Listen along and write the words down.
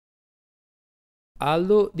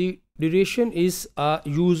Although the duration is a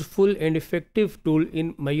useful and effective tool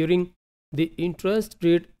in measuring the interest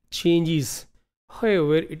rate changes,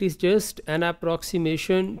 however, it is just an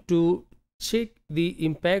approximation to check the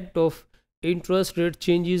impact of interest rate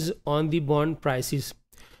changes on the bond prices.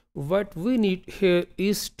 What we need here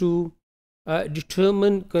is to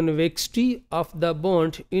determine convexity of the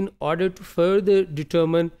bond in order to further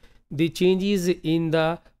determine the changes in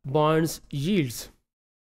the bond's yields.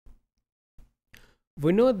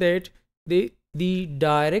 We know that the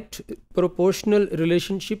direct proportional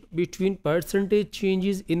relationship between percentage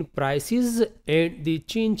changes in prices and the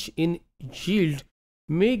change in yield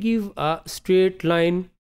may give a straight line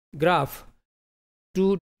graph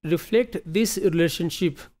to reflect this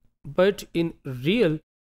relationship, but in real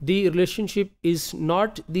the relationship is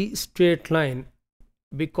not the straight line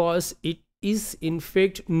because it is in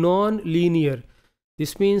fact non-linear.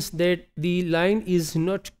 This means that the line is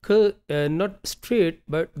not straight,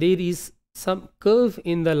 but there is some curve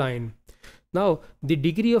in the line. Now, the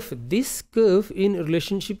degree of this curve in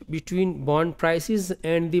relationship between bond prices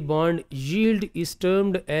and the bond yield is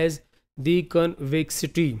termed as the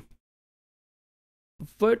convexity.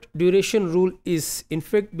 What duration rule is, in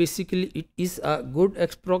fact, basically it is a good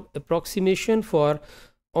approximation for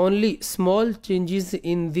only small changes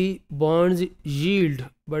in the bond's yield,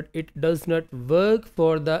 but it does not work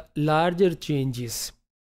for the larger changes.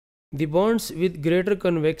 The bonds with greater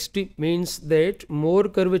convexity means that more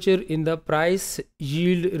curvature in the price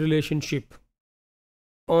yield relationship.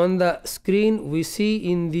 On the screen we see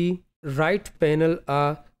in the right panel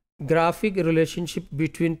a graphic relationship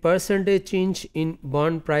between percentage change in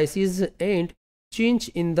bond prices and change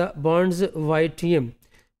in the bonds YTM.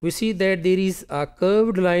 We see that there is a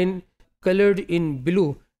curved line colored in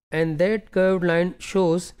blue, and that curved line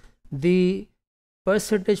shows the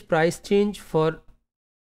percentage price change for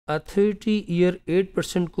a 30-year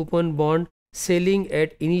 8% coupon bond selling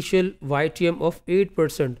at initial YTM of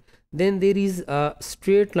 8%. Then there is a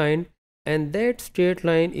straight line, and that straight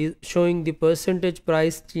line is showing the percentage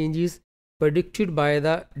price changes predicted by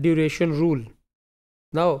the duration rule.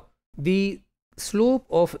 Now, the slope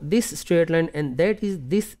of this straight line, and that is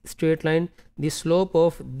this straight line, the slope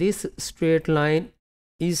of this straight line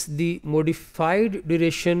is the modified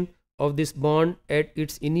duration of this bond at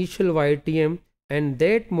its initial YTM, and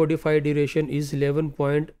that modified duration is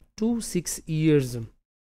 11.26 years.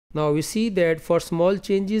 Now we see that for small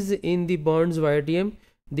changes in the bonds YTM,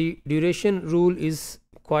 the duration rule is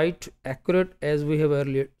quite accurate as we have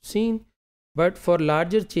earlier seen, but for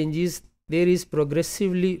larger changes there is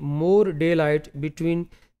progressively more daylight between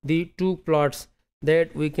the two plots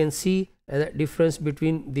that we can see as a difference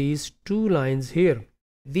between these two lines here.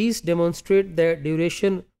 These demonstrate that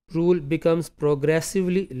duration rule becomes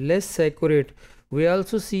progressively less accurate. We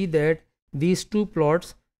also see that these two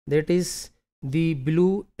plots, that is the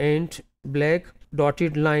blue and black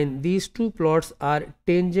dotted line, these two plots are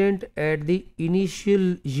tangent at the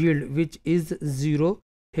initial yield, which is 0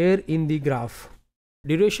 here in the graph.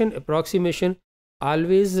 Duration approximation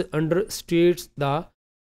always understates the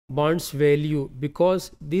bond's value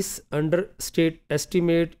because this understate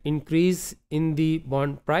estimate increase in the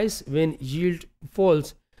bond price when yield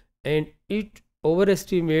falls, and it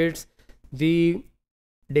overestimates the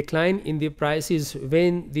decline in the prices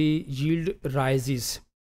when the yield rises.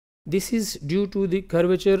 This is due to the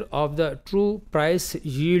curvature of the true price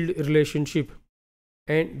yield relationship,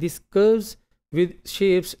 and these curves with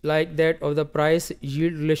shapes like that of the price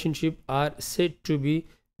yield relationship are said to be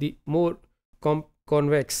the more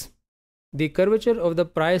convex. The curvature of the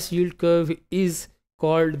price yield curve is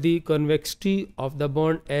called the convexity of the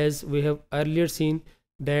bond, as we have earlier seen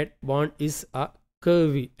that bond is a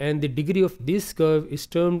curvy, and the degree of this curve is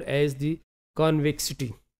termed as the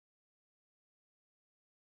convexity.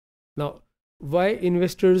 Now, why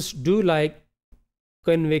investors do like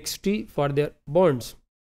convexity for their bonds?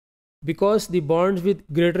 Because the bonds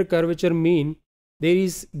with greater curvature mean there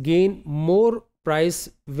is gain more price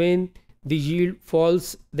when the yield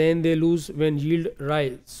falls than they lose when yield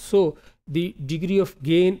rise. So the degree of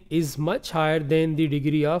gain is much higher than the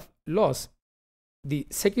degree of loss. The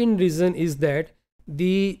second reason is that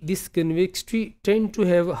this convexity tend to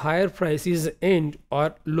have higher prices and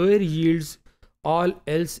or lower yields, all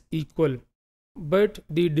else equal. But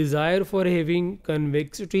the desire for having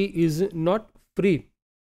convexity is not free,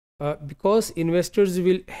 because investors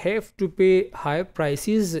will have to pay higher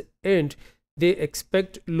prices and they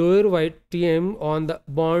expect lower YTM on the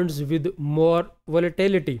bonds with more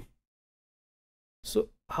volatility. So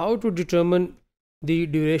how to determine the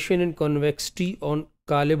duration and convexity on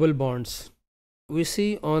callable bonds? We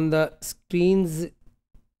see on the screen's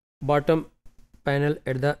bottom panel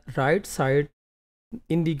at the right side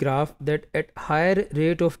in the graph that at higher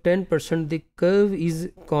rate of 10% the curve is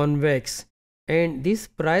convex and this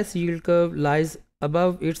price yield curve lies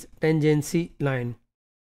above its tangency line,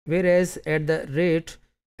 whereas at the rate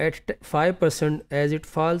at 5% as it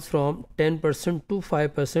falls from 10% to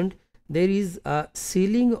 5%, there is a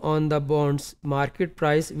ceiling on the bonds market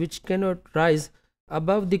price which cannot rise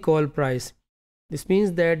above the call price. This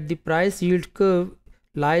means that the price yield curve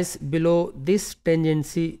lies below this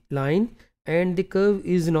tangency line and the curve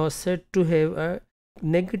is now said to have a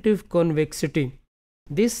negative convexity.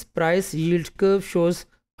 This price yield curve shows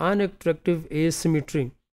unattractive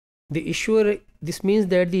asymmetry. This means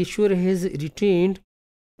that the issuer has retained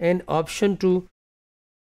an option to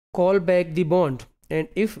call back the bond, and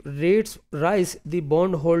if rates rise the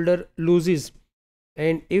bondholder loses,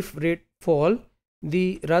 and if rates fall,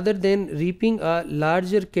 rather than reaping a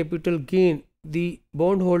larger capital gain, the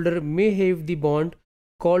bondholder may have the bond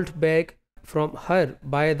called back from her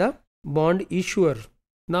by the bond issuer.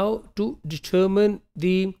 Now, to determine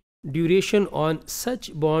the duration on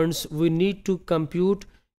such bonds, we need to compute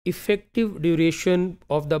effective duration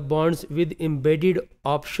of the bonds with embedded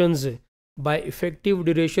options. By effective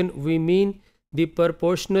duration, we mean the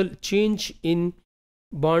proportional change in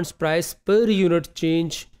bonds price per unit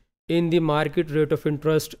change in the market rate of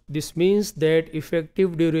interest. This means that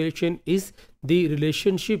effective duration is the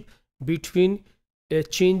relationship between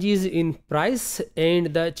changes in price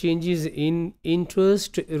and the changes in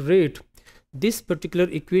interest rate. This particular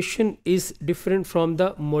equation is different from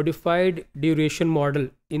the modified duration model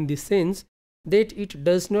in the sense that it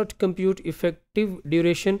does not compute effective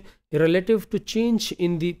duration relative to change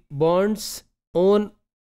in the bond's own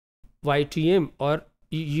YTM or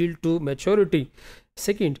yield to maturity.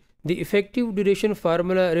 Second, the effective duration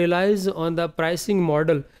formula relies on the pricing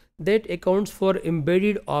model that accounts for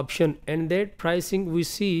embedded option, and that pricing we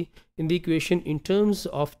see in the equation in terms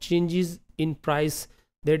of changes in price,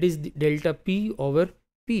 that is the delta P over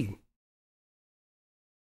P.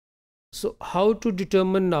 So how to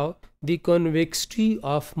determine now the convexity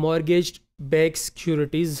of mortgage-backed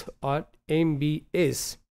securities or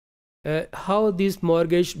MBS? How these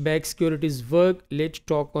mortgage-backed securities work, let's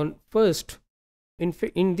talk on first.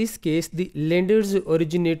 In this case, the lenders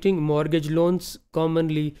originating mortgage loans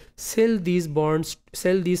commonly sell these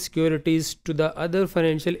securities to the other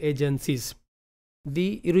financial agencies.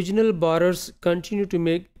 The original borrowers continue to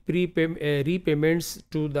make repayments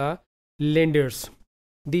to the lenders.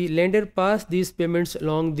 The lender pass these payments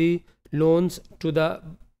along the loans to the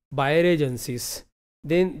buyer agencies.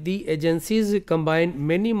 Then the agencies combine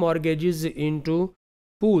many mortgages into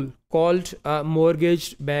pool called a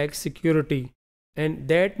mortgage-backed security, and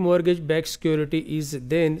that mortgage-backed security is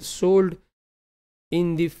then sold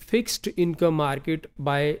in the fixed income market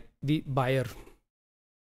by the buyer.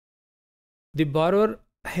 The borrower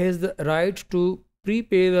has the right to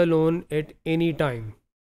prepay the loan at any time.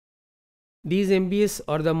 These MBS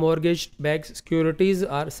or the mortgage-backed securities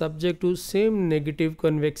are subject to same negative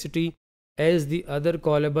convexity as the other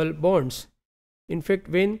callable bonds. In fact,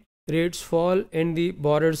 when rates fall and the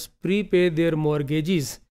borrowers prepay their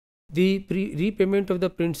mortgages, the repayment of the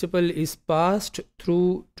principal is passed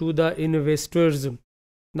through to the investors.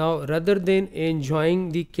 Now, rather than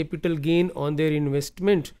enjoying the capital gain on their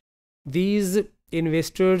investment, these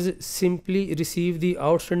investors simply receive the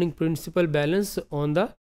outstanding principal balance on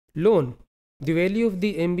the loan. The value of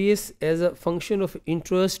the MBS as a function of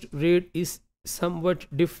interest rate is somewhat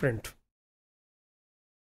different,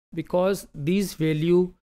 because this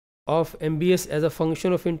value of MBS as a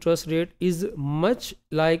function of interest rate is much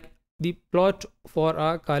like the plot for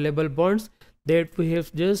our callable bonds that we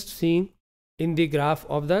have just seen in the graph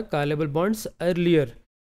of the callable bonds earlier.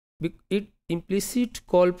 Implicit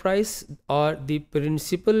call price or the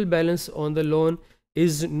principal balance on the loan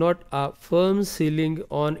is not a firm ceiling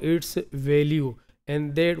on its value,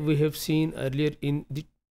 and that we have seen earlier in the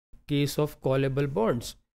case of callable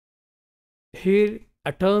bonds. Here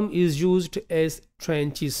a term is used as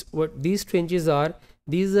tranches. What these tranches are,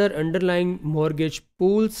 these are underlying mortgage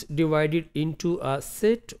pools divided into a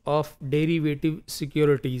set of derivative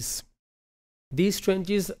securities. These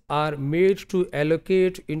tranches are made to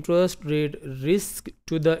allocate interest rate risk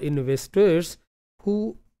to the investors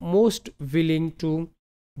who most willing to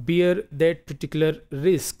bear that particular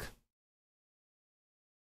risk.